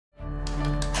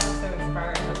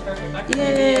perfect.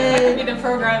 That could be the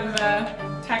program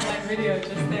tagline video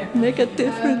just there. Make a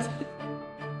difference.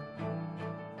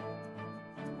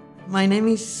 My name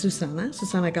is Susana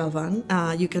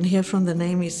Galván. You can hear from the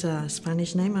name, it's a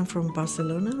Spanish name. I'm from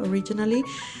Barcelona originally.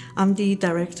 I'm the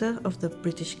director of the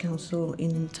British Council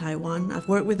in Taiwan. I've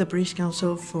worked with the British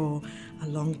Council for a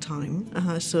long time,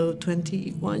 so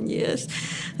 21 years,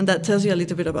 and that tells you a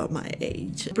little bit about my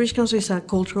age. The British Council is a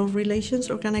cultural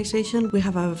relations organization. We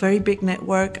have a very big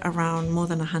network around more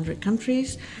than 100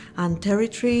 countries and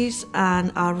territories,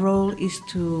 and our role is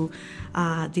to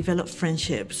develop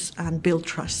friendships and build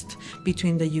trust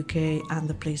between the UK and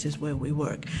the places where we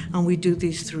work. And we do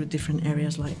this through different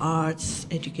areas like arts,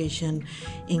 education,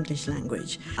 English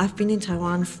language. I've been in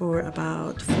Taiwan for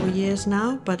about 4 years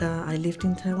now, but I lived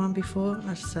in Taiwan before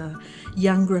as a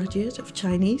young graduate of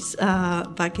Chinese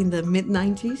back in the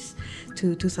mid-90s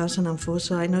to 2004,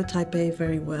 so I know Taipei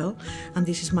very well, and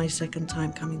this is my second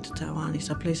time coming to Taiwan. It's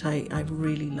a place I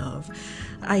really love.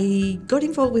 I got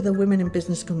involved with the Women in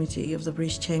Business Committee of the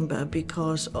British Chamber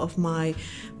because of my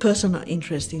personal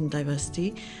interest in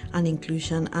diversity and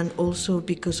inclusion, and also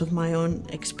because of my own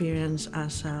experience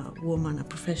as a woman, a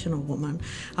professional woman.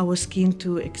 I was keen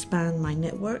to expand my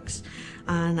networks,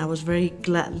 and I was very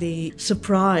gladly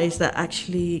surprised that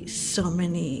actually so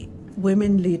many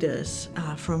women leaders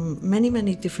from many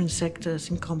different sectors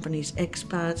in companies,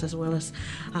 expats as well as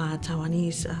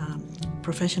Taiwanese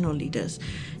professional leaders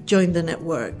joined the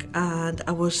network, and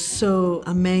I was so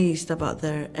amazed about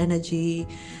their energy,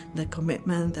 their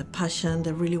commitment, their passion.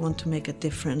 They really want to make a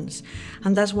difference,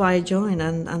 and that's why I joined,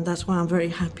 and that's why I'm very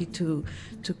happy to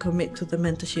commit to the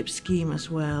mentorship scheme as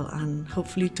well, and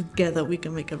hopefully together we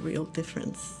can make a real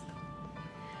difference.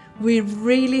 We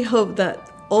really hope that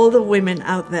all the women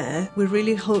out there, we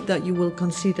really hope that you will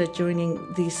consider joining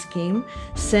this scheme.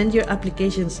 Send your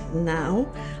applications now.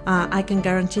 I can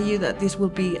guarantee you that this will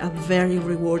be a very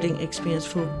rewarding experience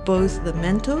for both the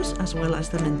mentors as well as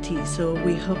the mentees. So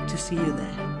we hope to see you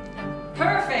there.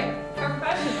 Perfect!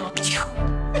 Professional!